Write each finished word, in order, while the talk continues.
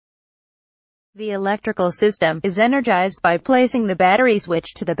The electrical system is energized by placing the battery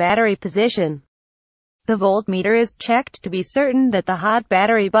switch to the battery position. The voltmeter is checked to be certain that the hot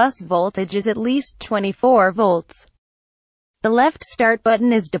battery bus voltage is at least 24 volts. The left start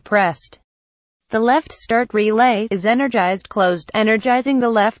button is depressed. The left start relay is energized closed, energizing the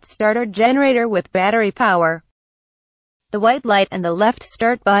left starter generator with battery power. The white light and the left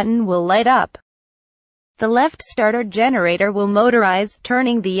start button will light up. The left starter generator will motorize,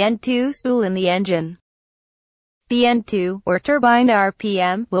 turning the N2 spool in the engine. The N2, or turbine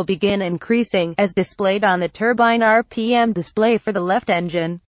RPM, will begin increasing, as displayed on the turbine RPM display for the left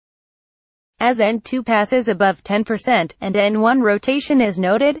engine. As N2 passes above 10% and N1 rotation is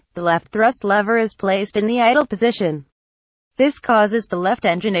noted, the left thrust lever is placed in the idle position. This causes the left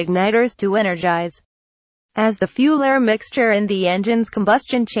engine igniters to energize. As the fuel-air mixture in the engine's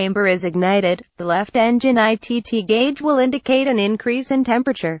combustion chamber is ignited, the left engine ITT gauge will indicate an increase in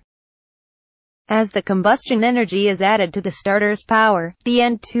temperature. As the combustion energy is added to the starter's power, the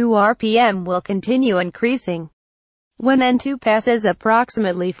N2 RPM will continue increasing. When N2 passes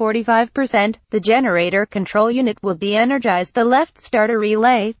approximately 45%, the generator control unit will de-energize the left starter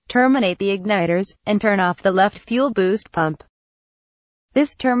relay, terminate the igniters, and turn off the left fuel boost pump.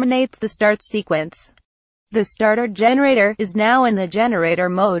 This terminates the start sequence. The starter generator is now in the generator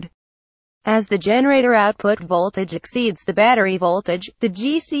mode. As the generator output voltage exceeds the battery voltage, the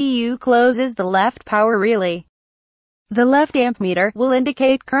GCU closes the left power relay. The left ammeter will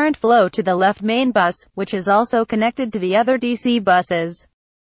indicate current flow to the left main bus, which is also connected to the other DC buses.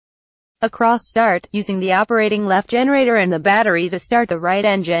 A cross start, using the operating left generator and the battery to start the right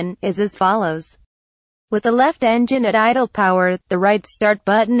engine, is as follows. With the left engine at idle power, the right start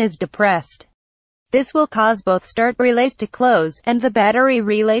button is depressed. This will cause both start relays to close, and the battery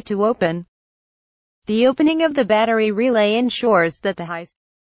relay to open. The opening of the battery relay ensures that the high